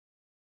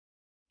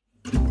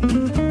Hello,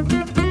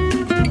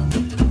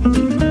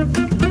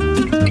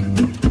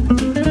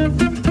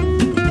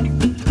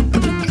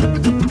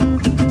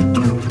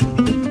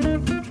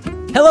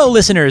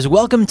 listeners.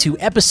 Welcome to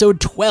episode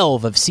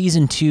 12 of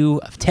season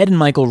 2 of Ted and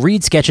Michael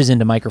Read Sketches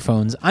into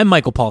Microphones. I'm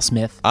Michael Paul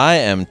Smith. I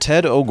am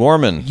Ted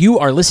O'Gorman. You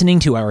are listening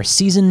to our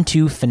season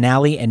 2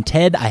 finale, and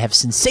Ted, I have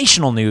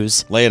sensational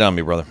news. Lay it on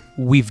me, brother.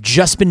 We've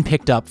just been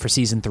picked up for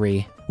season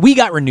 3. We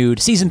got renewed.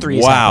 Season 3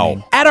 is Wow.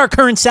 happening. At our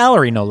current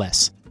salary, no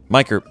less.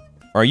 Mike,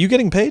 are you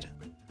getting paid?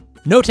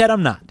 No, Ted,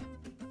 I'm not.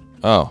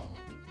 Oh.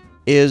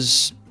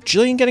 Is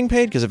Jillian getting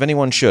paid? Because if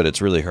anyone should,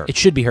 it's really her. It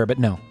should be her, but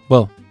no.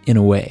 Well, in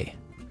a way.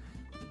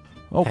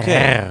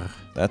 Okay.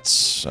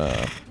 That's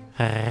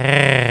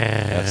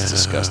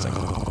disgusting.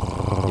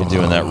 You're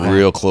doing that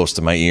real close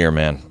to my ear,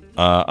 man.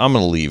 I'm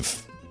going to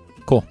leave.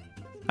 Cool.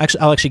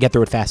 I'll actually get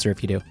through it faster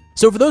if you do.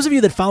 So for those of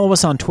you that follow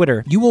us on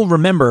Twitter, you will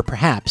remember,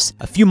 perhaps,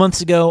 a few months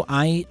ago,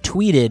 I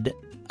tweeted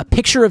a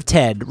picture of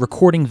Ted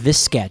recording this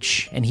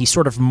sketch, and he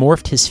sort of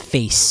morphed his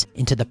face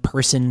into the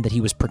person that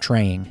he was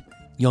portraying.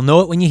 You'll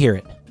know it when you hear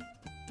it.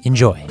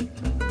 Enjoy.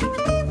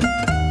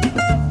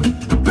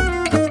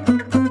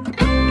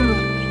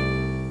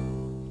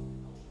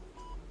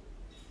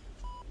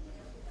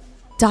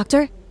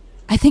 Doctor,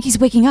 I think he's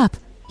waking up.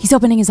 He's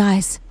opening his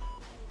eyes.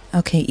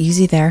 Okay,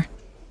 easy there.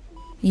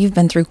 You've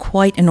been through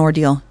quite an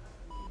ordeal.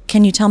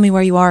 Can you tell me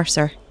where you are,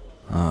 sir?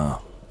 I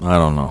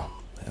don't know.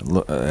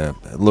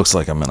 It looks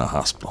like I'm in a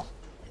hospital.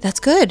 That's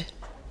good.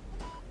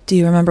 Do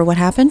you remember what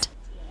happened?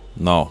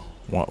 No.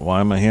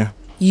 Why am I here?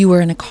 You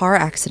were in a car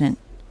accident.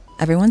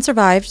 Everyone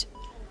survived,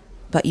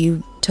 but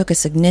you took a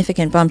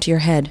significant bump to your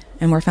head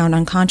and were found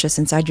unconscious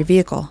inside your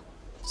vehicle.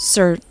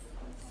 Sir,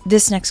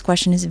 this next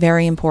question is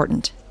very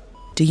important.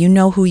 Do you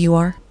know who you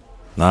are?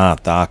 Nah,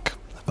 Doc.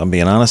 If I'm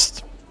being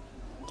honest,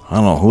 I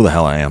don't know who the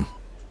hell I am.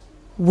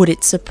 Would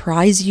it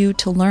surprise you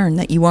to learn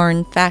that you are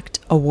in fact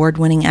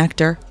award-winning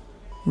actor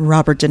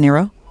Robert De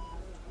Niro?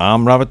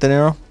 I'm Robert De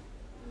Niro?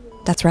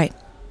 That's right.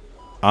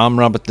 I'm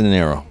Robert De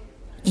Niro.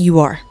 You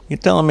are. You're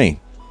telling me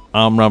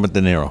I'm Robert De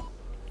Niro?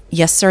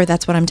 Yes, sir,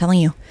 that's what I'm telling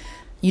you.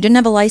 You didn't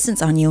have a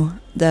license on you.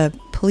 The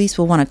police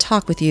will want to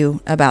talk with you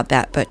about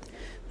that, but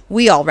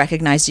we all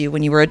recognized you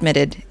when you were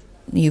admitted.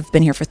 You've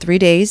been here for 3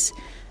 days,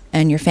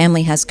 and your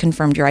family has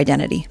confirmed your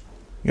identity.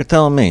 You're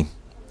telling me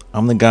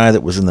I'm the guy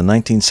that was in the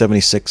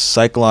 1976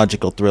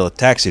 psychological thriller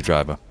Taxi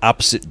Driver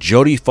opposite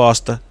Jodie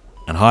Foster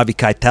and Harvey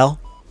Keitel?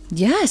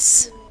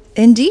 Yes,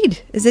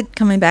 indeed. Is it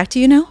coming back to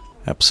you now?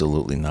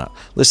 Absolutely not.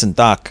 Listen,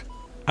 Doc,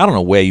 I don't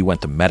know where you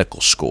went to medical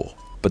school,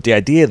 but the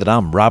idea that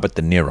I'm Robert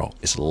De Niro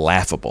is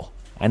laughable.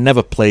 I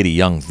never played a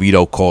young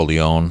Vito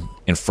Corleone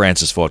in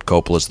Francis Ford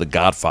Coppola's The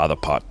Godfather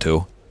Part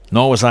 2.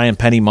 Nor was I in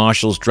Penny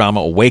Marshall's drama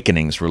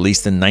Awakenings,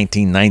 released in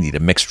 1990 to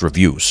mixed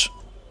reviews.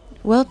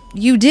 Well,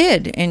 you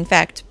did, in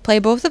fact, play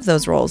both of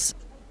those roles.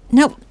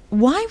 Now,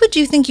 why would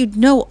you think you'd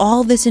know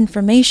all this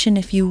information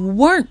if you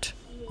weren't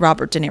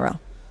Robert De Niro?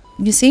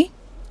 You see?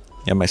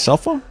 You have my cell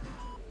phone?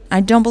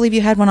 I don't believe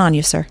you had one on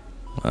you, sir.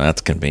 Well,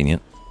 that's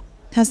convenient.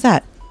 How's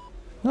that?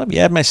 Well, if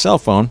you had my cell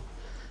phone,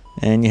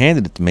 and you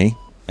handed it to me,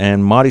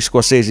 and Marty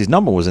Scorsese's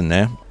number was in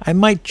there, I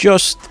might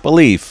just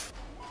believe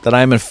that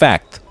I am in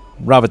fact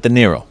Robert De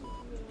Niro.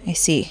 I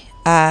see.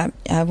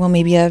 Well,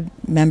 maybe a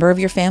member of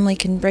your family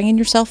can bring in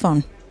your cell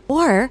phone.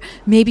 Or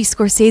maybe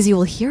Scorsese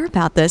will hear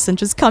about this and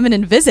just come in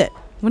and visit.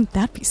 Wouldn't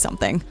that be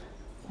something?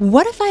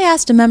 What if I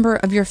asked a member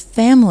of your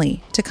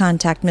family to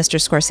contact Mr.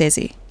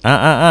 Scorsese?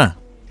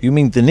 You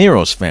mean De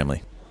Niro's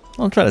family?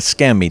 Don't try to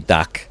scam me,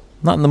 Doc.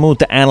 I'm not in the mood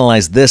to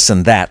analyze this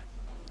and that.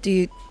 Do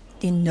you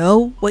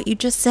know what you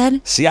just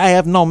said? See, I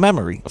have no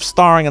memory of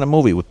starring in a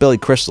movie with Billy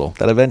Crystal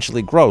that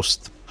eventually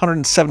grossed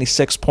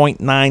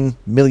 $176.9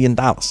 million.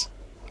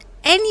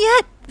 And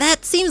yet,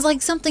 that seems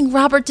like something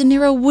Robert De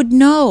Niro would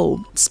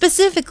know,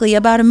 specifically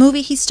about a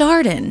movie he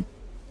starred in.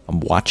 I'm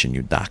watching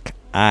you, Doc.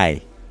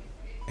 I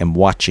am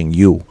watching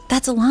you.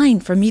 That's a line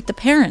from Meet the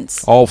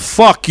Parents. Oh,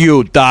 fuck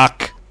you,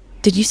 Doc.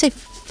 Did you say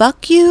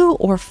fuck you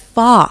or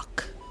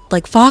fuck?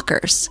 Like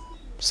Fockers?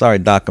 Sorry,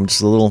 Doc. I'm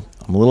a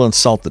little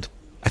insulted.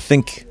 I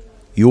think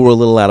you were a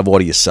little out of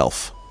order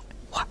yourself.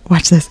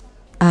 Watch this.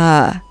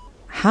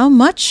 How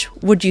much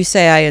would you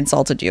say I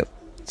insulted you?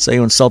 Say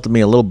you insulted me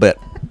a little bit.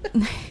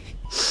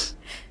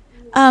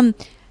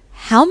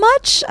 How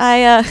much?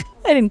 I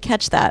didn't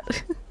catch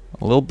that.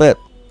 A little bit.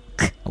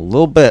 A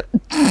little bit.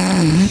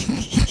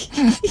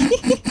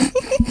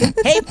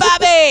 Hey,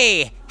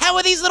 Bobby! How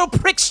are these little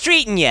pricks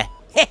treating you?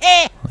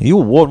 Are you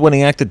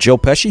award-winning actor Joe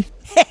Pesci?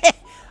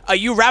 Are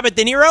you Robert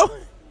De Niro?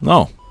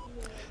 No.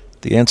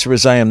 The answer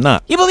is I am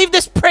not. You believe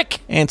this prick?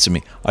 Answer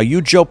me. Are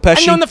you Joe Pesci?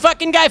 I've known the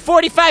fucking guy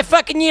 45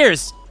 fucking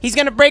years. He's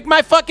gonna break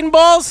my fucking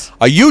balls?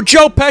 Are you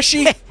Joe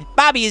Pesci?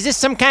 Bobby, is this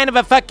some kind of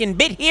a fucking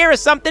bit here or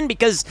something?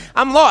 Because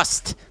I'm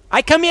lost.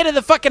 I come here to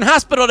the fucking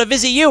hospital to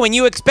visit you, and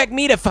you expect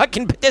me to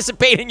fucking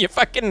participate in your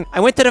fucking... I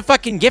went to the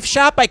fucking gift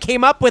shop. I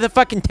came up with a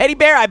fucking teddy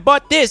bear. I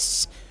bought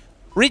this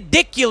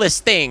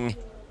ridiculous thing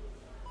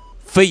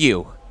for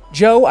you.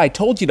 Joe, I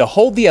told you to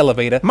hold the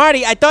elevator.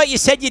 Marty, I thought you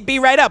said you'd be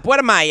right up. What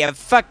am I, a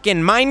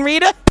fucking mind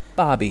reader?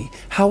 Bobby,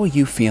 how are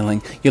you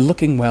feeling? You're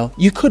looking well.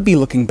 You could be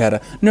looking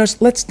better.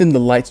 Nurse, let's dim the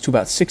lights to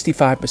about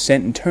 65%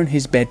 and turn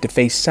his bed to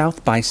face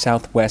south by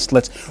southwest.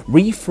 Let's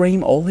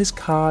reframe all his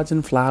cards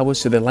and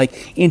flowers so they're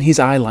like in his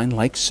eye line,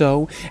 like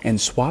so,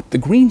 and swap the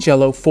green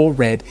jello for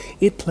red.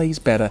 It plays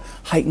better,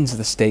 heightens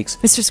the stakes.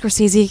 Mr.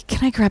 Scorsese,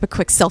 can I grab a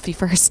quick selfie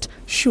first?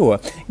 Sure,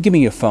 give me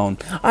your phone.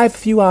 I have a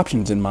few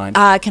options in mind.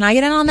 Can I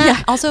get in on that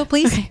Yeah. also,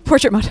 please? Okay,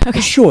 portrait mode.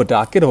 Okay. Sure,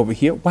 Doc, get over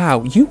here.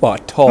 Wow, you are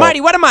tall.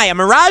 Marty, what am I, a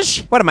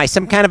mirage? What am I,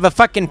 some kind of a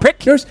fucking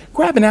prick? Nurse,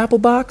 grab an apple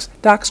box.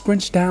 Doc,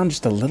 scrunch down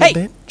just a little Hey,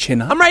 bit.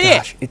 Chin up. I'm right here.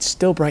 Gosh, it's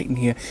still bright in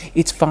here.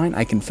 It's fine.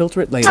 I can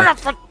filter it later.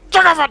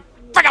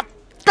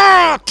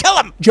 Kill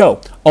him!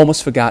 Joe,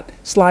 almost forgot.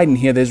 Slide in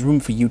here. There's room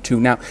for you two.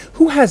 Now,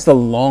 who has the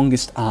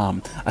longest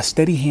arm? A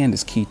steady hand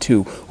is key,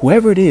 too.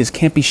 Whoever it is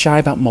can't be shy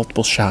about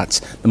multiple shots.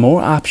 The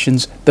more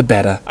options, the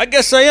better. I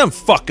guess I am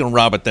fucking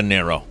Robert De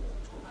Niro.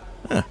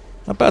 How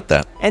about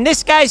that? And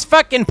this guy's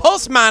fucking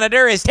pulse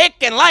monitor is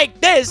ticking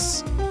like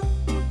this.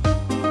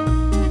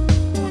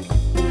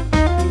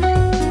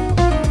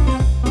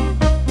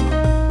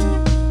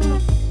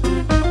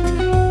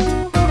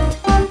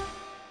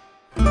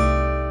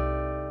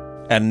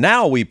 And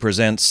now we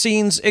present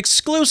scenes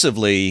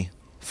exclusively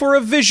for a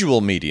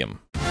visual medium.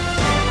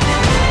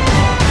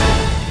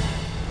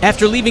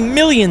 After leaving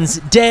millions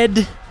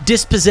dead,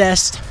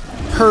 dispossessed,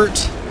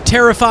 hurt,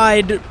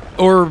 terrified,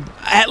 or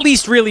at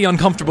least really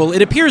uncomfortable,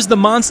 it appears the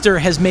monster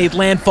has made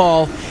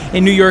landfall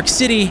in New York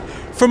City.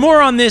 For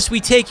more on this, we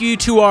take you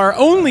to our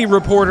only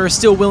reporter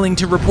still willing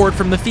to report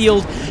from the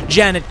field,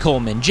 Janet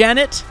Coleman.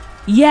 Janet?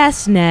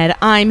 Yes, Ned,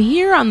 I'm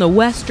here on the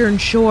western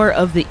shore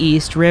of the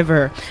East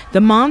River. The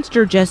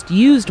monster just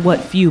used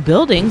what few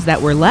buildings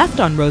that were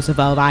left on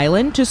Roosevelt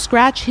Island to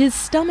scratch his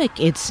stomach,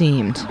 it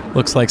seemed.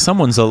 Looks like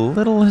someone's a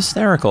little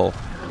hysterical.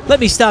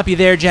 Let me stop you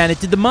there, Janet.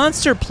 Did the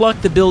monster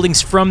pluck the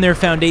buildings from their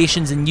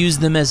foundations and use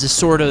them as a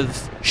sort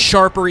of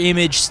sharper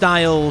image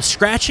style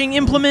scratching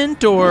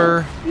implement,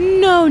 or?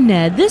 No,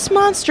 Ned, this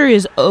monster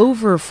is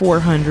over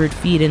 400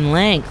 feet in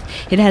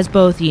length. It has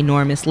both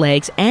enormous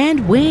legs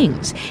and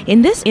wings.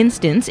 In this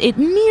instance, it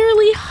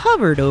merely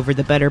hovered over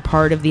the better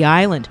part of the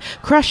island,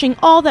 crushing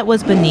all that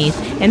was beneath,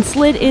 and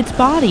slid its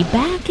body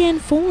back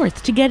and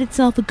forth to get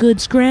itself a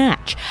good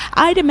scratch.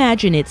 I'd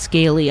imagine its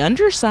scaly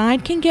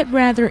underside can get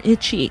rather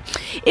itchy.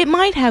 It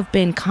might have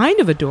been kind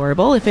of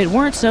adorable if it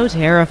weren't so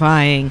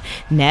terrifying.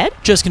 Ned?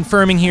 Just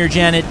confirming here,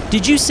 Janet,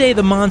 did you say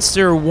the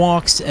monster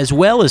walks as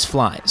well as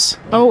flies?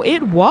 Oh,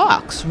 it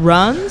walks,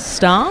 runs,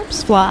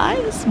 stomps,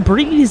 flies,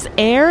 breathes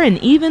air, and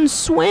even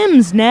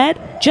swims, Ned.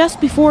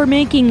 Just before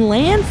making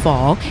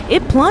landfall,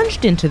 it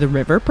plunged into the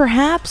river,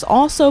 perhaps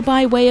also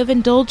by way of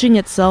indulging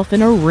itself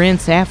in a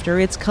rinse after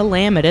its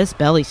calamitous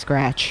belly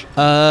scratch.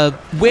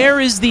 Where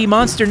is the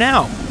monster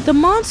now? The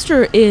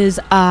monster is,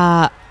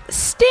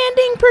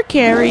 standing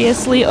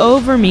precariously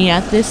over me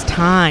at this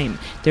time.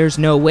 There's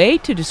no way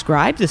to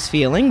describe this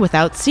feeling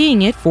without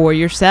seeing it for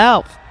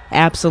yourself.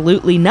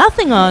 Absolutely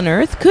nothing on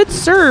Earth could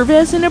serve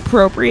as an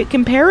appropriate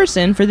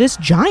comparison for this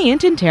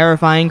giant and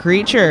terrifying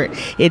creature.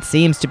 It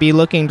seems to be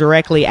looking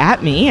directly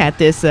at me at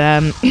this,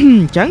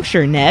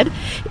 juncture, Ned.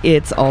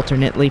 It's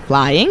alternately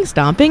flying,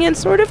 stomping, and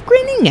sort of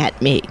grinning at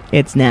me.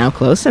 It's now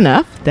close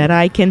enough that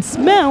I can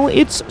smell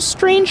its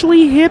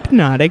strangely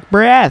hypnotic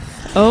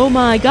breath. Oh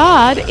my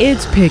God,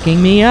 it's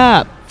picking me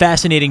up.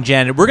 Fascinating,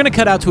 Janet. We're going to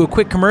cut out to a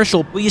quick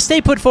commercial. Will you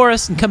stay put for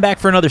us and come back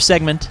for another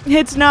segment?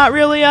 It's not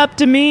really up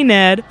to me,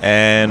 Ned.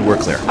 And we're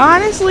clear.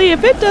 Honestly,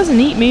 if it doesn't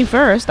eat me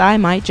first, I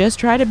might just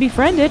try to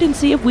befriend it and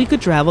see if we could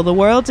travel the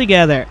world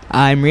together.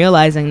 I'm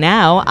realizing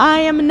now I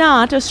am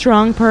not a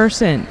strong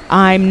person.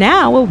 I'm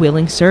now a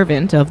willing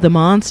servant of the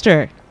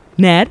monster.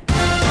 Ned?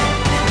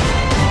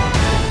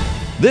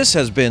 This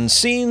has been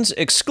scenes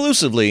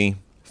exclusively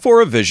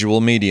for a visual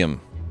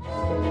medium.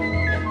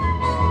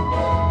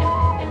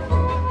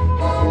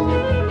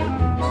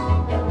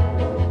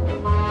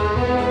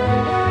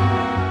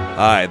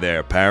 Hi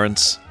there,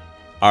 parents.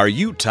 Are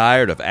you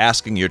tired of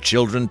asking your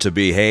children to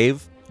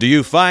behave? Do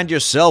you find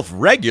yourself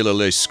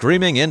regularly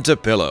screaming into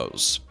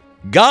pillows?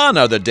 Gone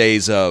are the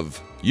days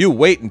of, you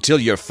wait until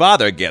your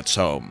father gets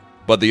home.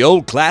 But the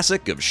old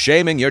classic of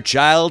shaming your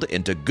child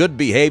into good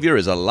behavior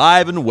is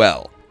alive and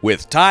well.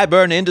 With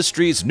Tyburn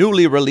Industries'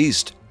 newly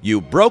released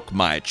You Broke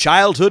My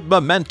Childhood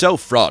Memento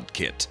Fraud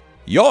Kit.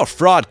 Your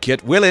fraud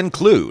kit will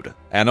include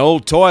an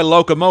old toy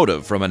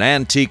locomotive from an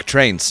antique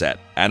train set,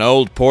 an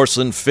old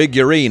porcelain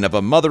figurine of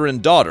a mother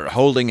and daughter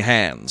holding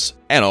hands,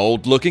 an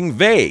old-looking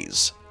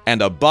vase,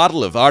 and a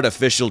bottle of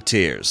artificial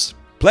tears.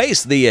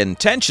 Place the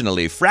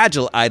intentionally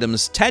fragile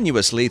items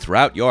tenuously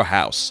throughout your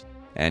house,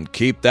 and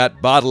keep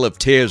that bottle of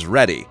tears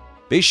ready.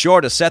 Be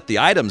sure to set the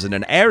items in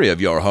an area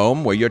of your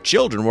home where your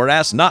children were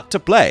asked not to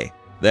play.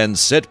 Then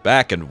sit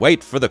back and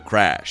wait for the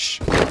crash.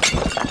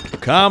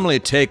 Calmly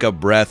take a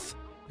breath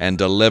and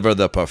deliver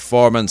the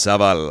performance of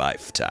a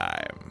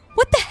lifetime.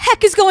 What the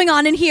heck is going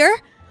on in here?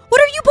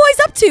 What are you boys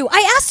up to?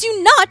 I asked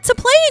you not to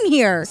play in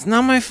here. It's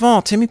not my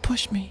fault. Timmy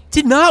pushed me.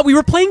 Did not. We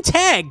were playing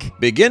tag.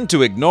 Begin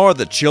to ignore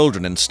the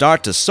children and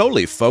start to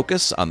solely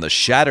focus on the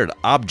shattered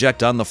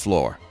object on the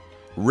floor.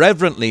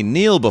 Reverently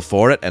kneel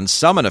before it and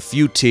summon a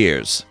few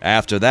tears.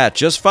 After that,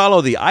 just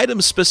follow the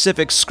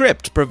item-specific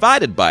script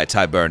provided by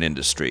Tyburn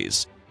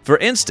Industries. For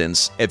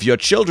instance, if your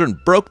children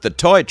broke the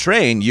toy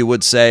train, you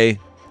would say,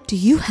 Do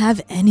you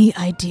have any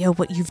idea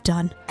what you've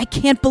done? I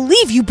can't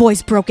believe you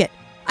boys broke it.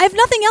 I have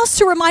nothing else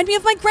to remind me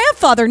of my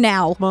grandfather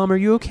now. Mom, are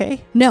you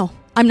okay? No,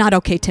 I'm not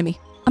okay, Timmy.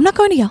 I'm not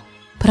going to yell.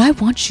 But I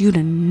want you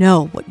to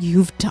know what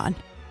you've done.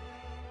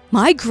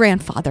 My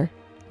grandfather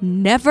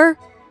never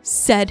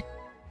said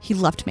he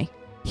loved me.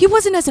 He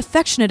wasn't as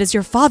affectionate as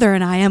your father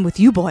and I am with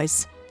you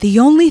boys. The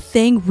only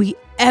thing we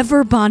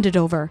ever bonded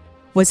over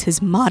was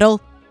his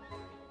model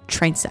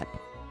train set.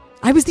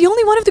 I was the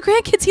only one of the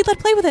grandkids he'd let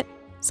play with it.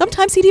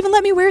 Sometimes he'd even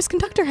let me wear his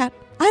conductor hat.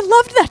 I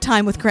loved that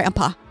time with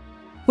Grandpa.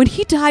 When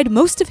he died,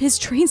 most of his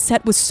train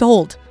set was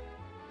sold.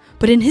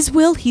 But in his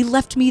will, he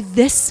left me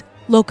this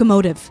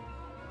locomotive.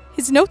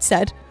 His note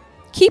said,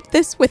 Keep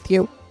this with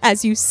you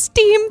as you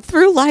steam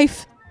through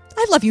life.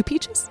 I love you,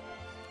 Peaches.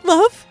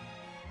 Love.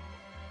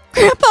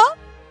 Grandpa?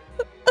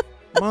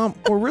 Mom,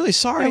 we're really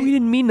sorry. We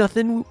didn't mean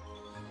nothing.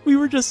 We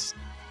were just...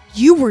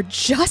 You were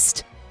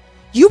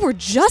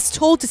just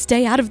told to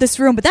stay out of this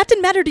room, but that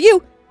didn't matter to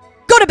you.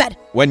 Go to bed.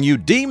 when you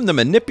deem the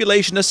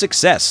manipulation a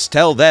success,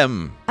 tell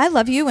them, I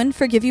love you and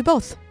forgive you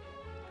both.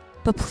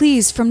 But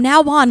please, from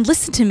now on,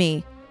 listen to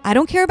me. I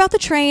don't care about the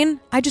train.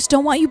 I just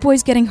don't want you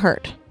boys getting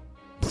hurt.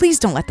 Please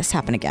don't let this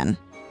happen again.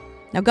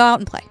 Now go out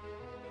and play.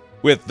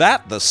 With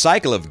that, the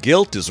cycle of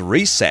guilt is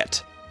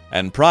reset,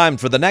 and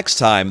primed for the next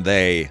time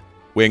they,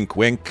 wink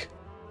wink,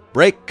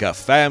 break a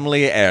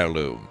family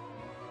heirloom.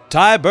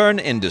 Tyburn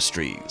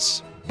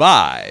Industries.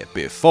 Buy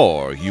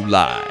before you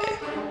lie.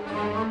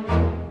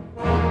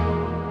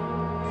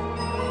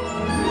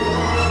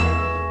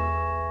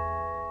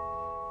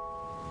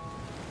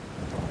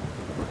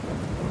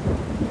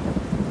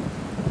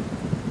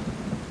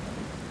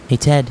 Hey,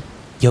 Ted.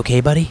 You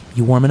okay, buddy?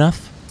 You warm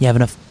enough? You have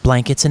enough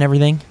blankets and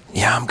everything?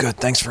 Yeah, I'm good.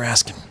 Thanks for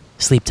asking.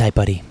 Sleep tight,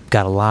 buddy.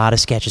 Got a lot of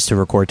sketches to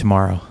record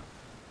tomorrow.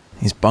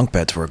 These bunk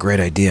beds were a great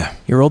idea.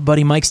 Your old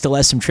buddy Mike still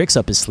has some tricks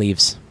up his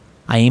sleeves.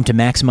 I aim to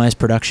maximize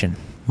production.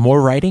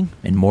 More writing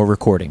and more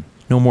recording.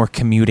 No more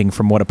commuting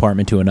from one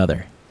apartment to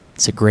another.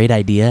 It's a great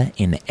idea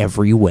in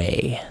every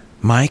way.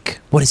 Mike,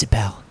 What is it,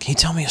 pal? can you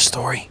tell me a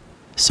story?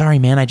 Sorry,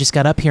 man. I just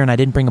got up here and I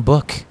didn't bring a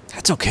book.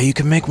 That's okay. You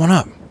can make one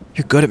up.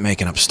 You're good at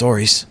making up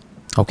stories.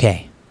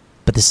 Okay,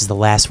 but this is the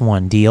last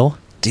one. Deal?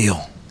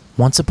 Deal.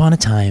 Once upon a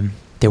time,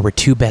 there were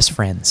two best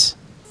friends,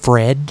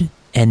 Fred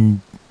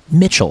and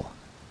Mitchell.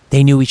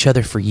 They knew each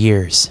other for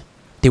years.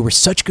 They were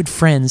such good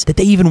friends that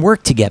they even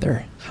worked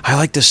together. I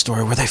like this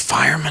story. Were they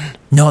firemen?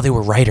 No, they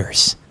were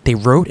writers. They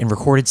wrote and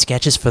recorded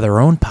sketches for their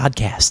own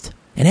podcast.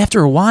 And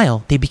after a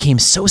while, they became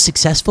so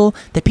successful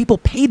that people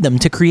paid them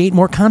to create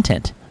more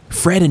content.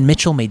 Fred and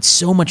Mitchell made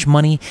so much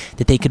money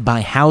that they could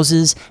buy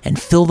houses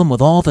and fill them with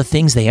all the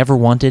things they ever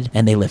wanted,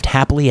 and they lived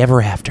happily ever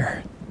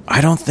after.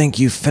 I don't think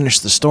you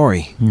finished the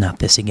story. Not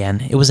this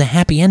again. It was a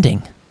happy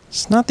ending.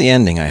 It's not the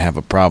ending I have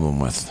a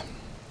problem with.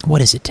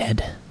 What is it,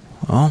 Ted?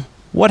 Well,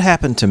 what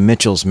happened to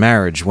Mitchell's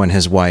marriage when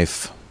his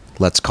wife,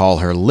 let's call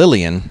her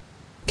Lillian,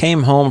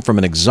 came home from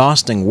an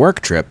exhausting work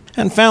trip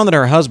and found that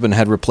her husband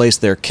had replaced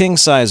their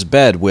king-size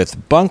bed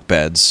with bunk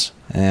beds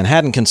and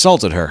hadn't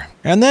consulted her.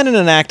 And then in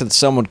an act that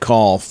some would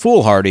call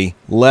foolhardy,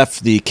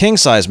 left the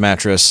king-size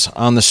mattress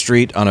on the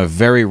street on a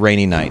very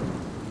rainy night.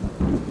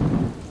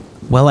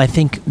 Well, I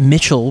think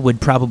Mitchell would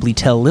probably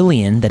tell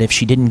Lillian that if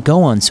she didn't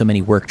go on so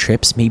many work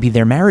trips, maybe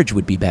their marriage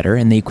would be better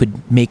and they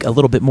could make a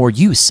little bit more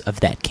use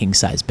of that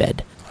king-size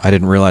bed. I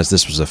didn't realize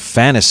this was a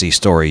fantasy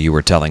story you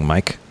were telling,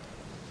 Mike.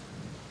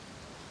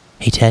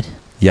 Hey, Ted,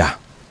 Yeah.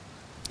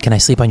 can I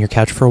sleep on your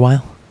couch for a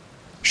while?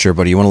 Sure,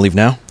 buddy. You want to leave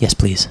now? Yes,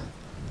 please.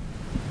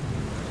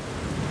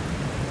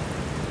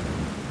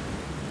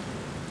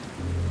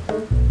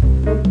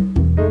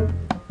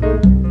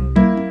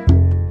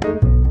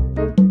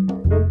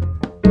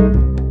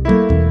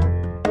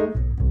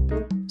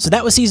 So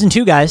that was season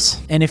 2,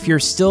 guys. And if you're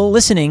still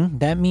listening,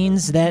 that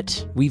means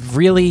that we've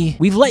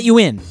let you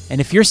in. And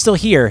if you're still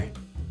here,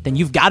 then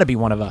you've got to be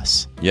one of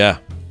us. Yeah.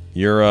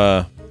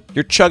 You're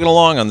chugging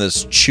along on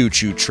this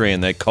choo-choo train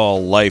they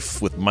call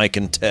life with Mike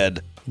and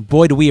Ted.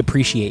 Boy, do we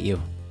appreciate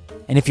you.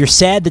 And if you're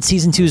sad that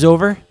season 2 is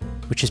over,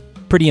 which is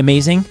pretty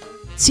amazing,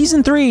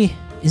 season 3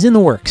 is in the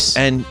works.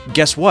 And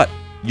guess what?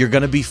 You're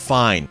going to be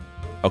fine.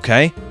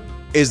 Okay?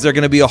 Is there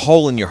going to be a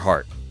hole in your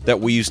heart that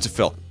we used to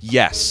fill?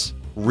 Yes.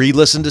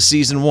 Re-listen to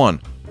season 1.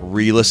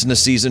 Re-listen to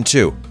season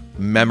 2.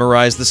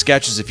 Memorize the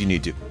sketches if you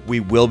need to. We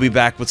will be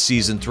back with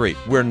season 3.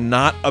 We're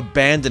not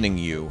abandoning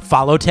you.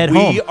 Follow Ted We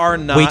home. are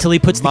not Wait till he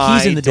puts the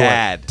keys in the door.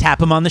 dad.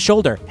 Tap him on the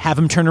shoulder. Have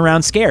him turn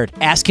around scared.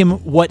 Ask him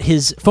what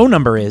his phone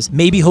number is.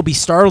 Maybe he'll be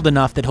startled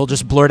enough that he'll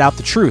just blurt out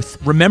the truth.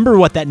 Remember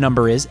what that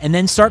number is and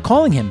then start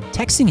calling him,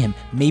 texting him.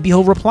 Maybe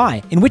he'll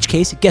reply. In which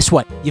case, guess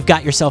what? You've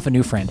got yourself a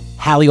new friend.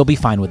 Hallie will be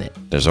fine with it.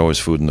 There's always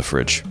food in the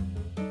fridge.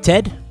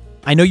 Ted,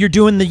 I know you're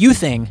doing the you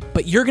thing,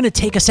 but you're going to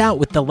take us out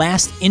with the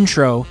last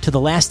intro to the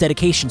last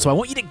dedication, so I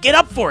want you to get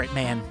up for it,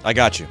 man. I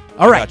got you.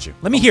 All I right, got you.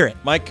 let me hear it.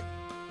 Mike,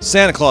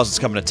 Santa Claus is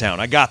coming to town.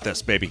 I got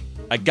this, baby.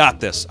 I got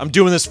this. I'm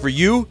doing this for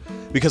you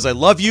because I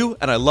love you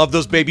and I love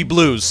those baby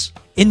blues.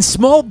 In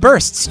small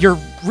bursts, you're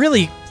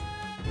really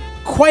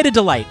quite a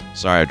delight.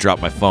 Sorry, I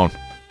dropped my phone.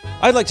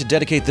 I'd like to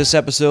dedicate this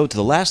episode to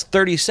the last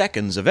 30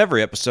 seconds of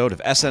every episode of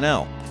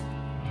SNL.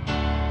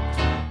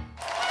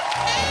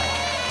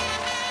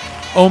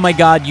 Oh my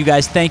God, you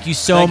guys, thank you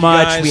so Thank you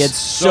much. guys We had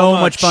so so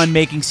much much. fun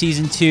making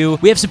season 2.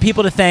 We have some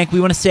people to thank. We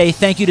want to say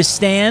thank you to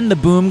Stan, the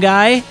boom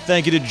guy.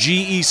 Thank you to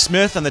G.E.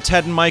 Smith and the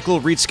Ted and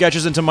Michael Read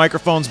Sketches into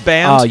Microphones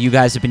band. Oh, you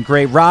guys have been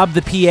great. Rob,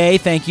 the PA,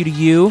 thank you to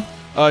you.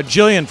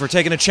 Jillian for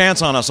taking a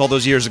chance on us all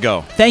those years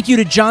ago. Thank you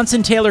to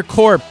Johnson Taylor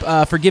Corp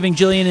for giving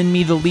Jillian and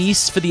me the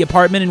lease for the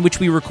apartment in which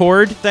we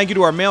record. Thank you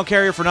to our mail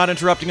carrier for not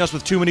interrupting us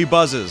with too many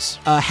buzzes.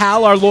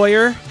 Hal, our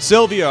lawyer.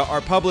 Sylvia,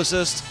 our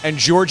publicist, and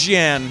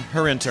Georgianne,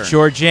 her intern.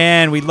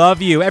 Georgianne, we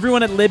love you.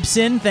 Everyone at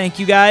Libsyn, thank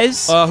you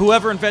guys.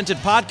 Whoever invented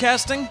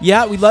podcasting.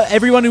 Yeah, we love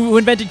everyone who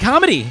invented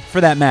comedy,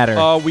 for that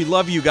matter. We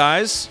love you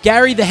guys.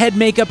 Gary, the head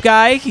makeup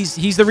guy,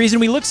 he's the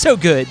reason we look so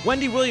good.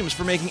 Wendy Williams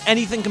for making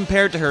anything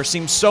compared to her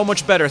seem so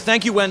much better.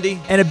 Thank you, Wendy.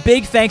 And a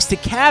big thanks to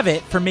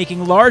Cavit for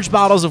making large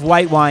bottles of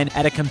white wine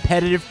at a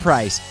competitive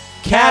price.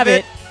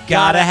 Cavit,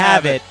 gotta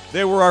have it.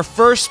 They were our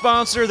first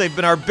sponsor. They've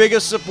been our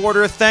biggest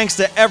supporter. Thanks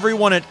to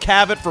everyone at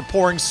Cavit for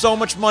pouring so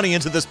much money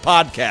into this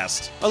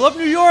podcast. I love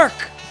New York.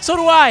 So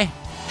do I.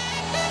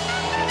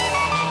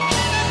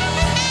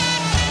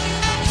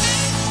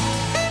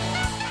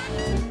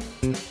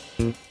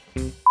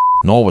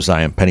 Nor was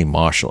I in Penny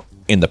Marshall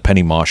in the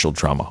Penny Marshall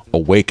drama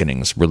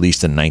Awakenings,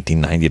 released in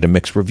 1990 to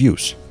mixed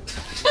reviews.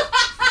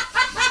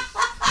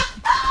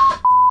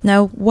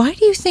 Now, why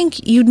do you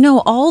think you'd know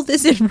all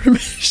this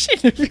information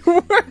if you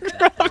weren't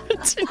Robert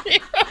De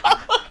Niro?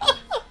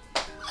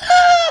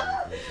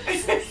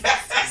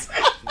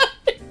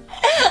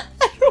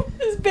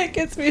 This bit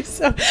gets me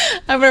so...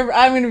 I'm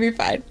gonna be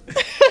fine.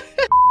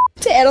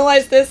 To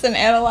analyze this and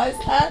analyze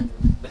that.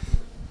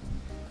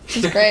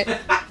 This is great.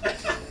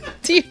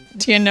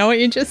 Do you know what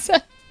you just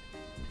said?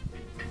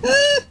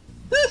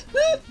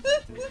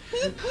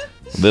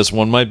 This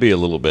one might be a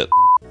little bit.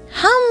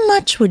 How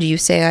much would you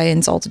say I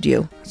insulted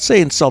you? I'd say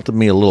insulted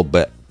me a little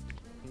bit.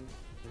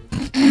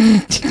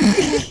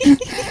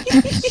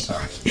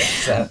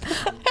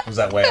 Was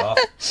that way off?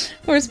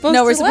 We're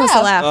supposed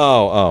to laugh.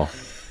 Oh.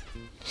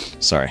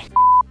 Sorry.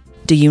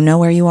 Do you know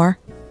where you are?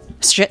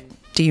 Shit.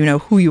 Do you know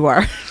who you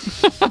are?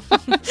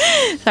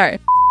 Sorry.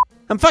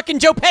 I'm fucking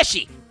Joe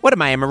Pesci. What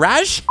am I, a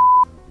mirage?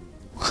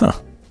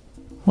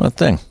 What a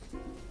thing.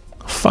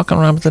 Fucking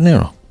Robert De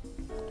Niro.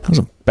 That was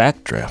a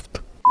backdraft.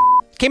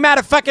 Came out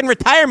of fucking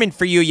retirement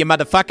for you, you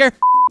motherfucker.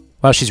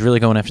 Wow, she's really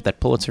going after that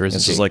Pulitzer, isn't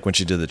This she? is like when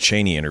she did the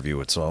Cheney interview.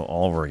 It's all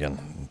over again.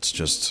 It's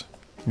just...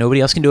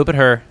 Nobody else can do it but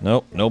her.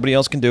 Nope, nobody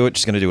else can do it.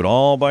 She's going to do it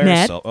all by Ned?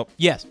 herself. Oh.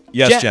 Yes.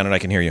 Yes, Janet, I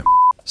can hear you.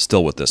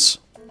 Still with this.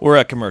 We're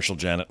at commercial,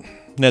 Janet.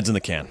 Ned's in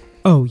the can.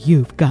 Oh,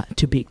 you've got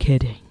to be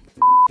kidding.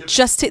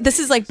 This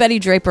is like Betty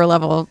Draper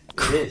level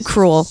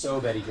cruel.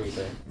 So Betty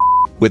Draper.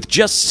 With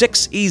just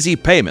 6 easy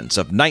payments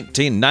of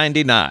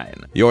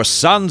 $19.99, your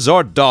sons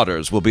or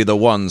daughters will be the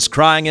ones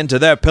crying into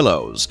their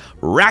pillows,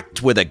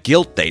 racked with a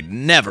guilt they'd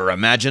never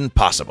imagined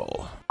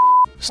possible.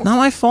 It's not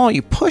my fault.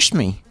 You pushed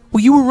me.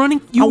 Well, you were running.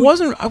 I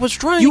was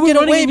trying to get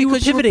away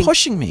because you were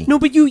pushing me. No,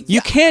 but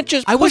you can't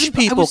just push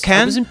people,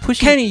 Ken. I wasn't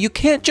pushing. Kenny, you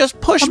can't just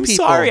push I'm people.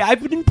 sorry. I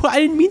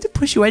didn't mean to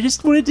push you. I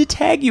just wanted to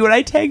tag you, and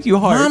I tagged you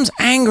hard. Mom's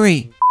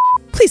angry.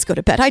 Please go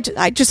to bed.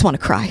 I just want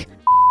to cry.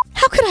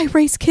 How could I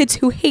raise kids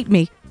who hate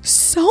me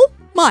so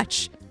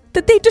much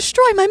that they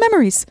destroy my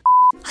memories?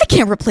 I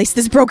can't replace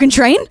this broken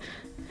train. And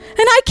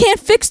I can't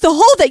fix the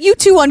hole that you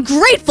two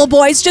ungrateful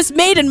boys just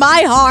made in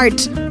my heart.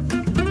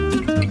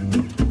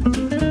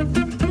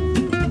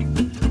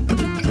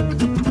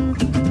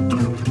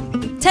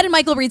 Ted and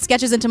Michael Read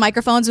Sketches into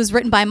Microphones was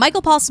written by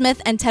Michael Paul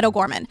Smith and Ted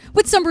O'Gorman,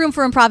 with some room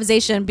for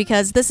improvisation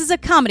because this is a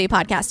comedy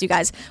podcast, you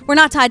guys. We're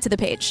not tied to the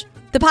page.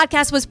 The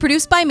podcast was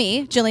produced by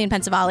me, Jillian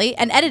Pensavalli,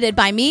 and edited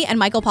by me and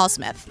Michael Paul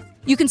Smith.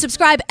 You can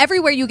subscribe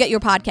everywhere you get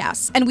your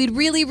podcasts, and we'd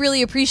really,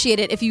 really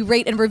appreciate it if you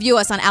rate and review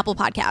us on Apple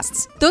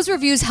Podcasts. Those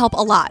reviews help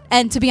a lot,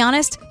 and to be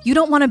honest, you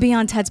don't want to be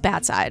on Ted's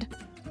bad side.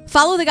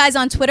 Follow the guys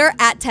on Twitter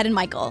at Ted and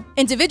Michael,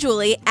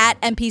 individually at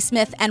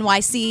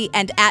MPSmithNYC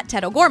and at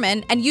Ted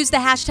O'Gorman, and use the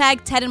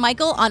hashtag Ted and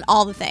Michael on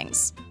all the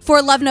things.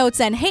 For love notes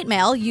and hate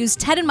mail, use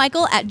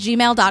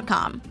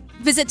tedandmichael@gmail.com.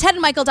 Visit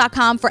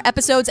tedandmichael.com for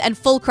episodes and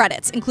full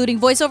credits, including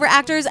voiceover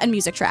actors and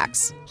music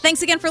tracks.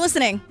 Thanks again for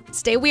listening.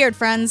 Stay weird,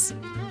 friends.